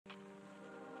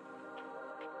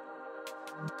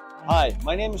Hi,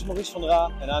 my name is Maurice van der Aa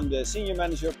and I'm the Senior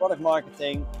Manager Product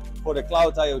Marketing for the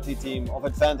Cloud IoT team of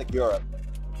Advantech Europe.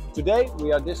 Today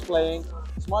we are displaying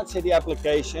a smart city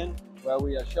application where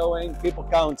we are showing people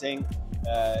counting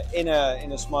in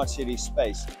a smart city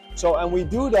space. And we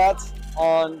do that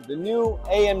on the new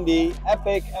AMD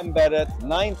EPYC Embedded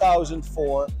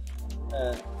 9004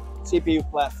 CPU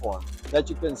platform that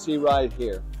you can see right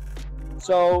here.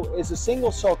 So it's a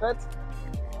single socket,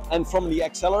 and from the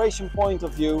acceleration point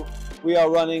of view, we are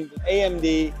running the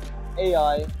AMD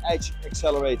AI Edge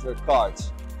accelerator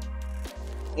cards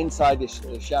inside this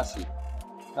chassis.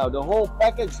 Now the whole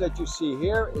package that you see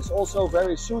here is also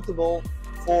very suitable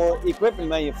for equipment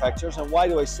manufacturers. And why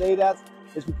do I say that?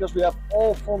 It's because we have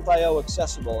all front I/O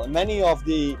accessible, and many of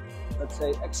the, let's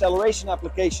say, acceleration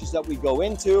applications that we go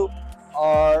into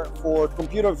are for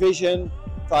computer vision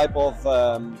type of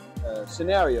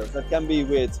scenarios. That can be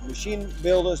with machine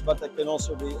builders, but that can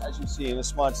also be, as you see, in a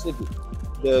smart city.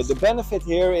 The benefit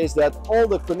here is that all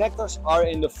the connectors are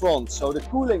in the front, so the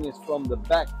cooling is from the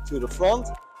back to the front,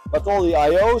 but all the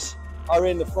I/Os are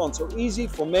in the front, so easy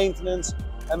for maintenance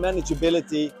and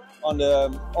manageability on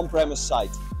the on-premise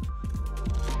site.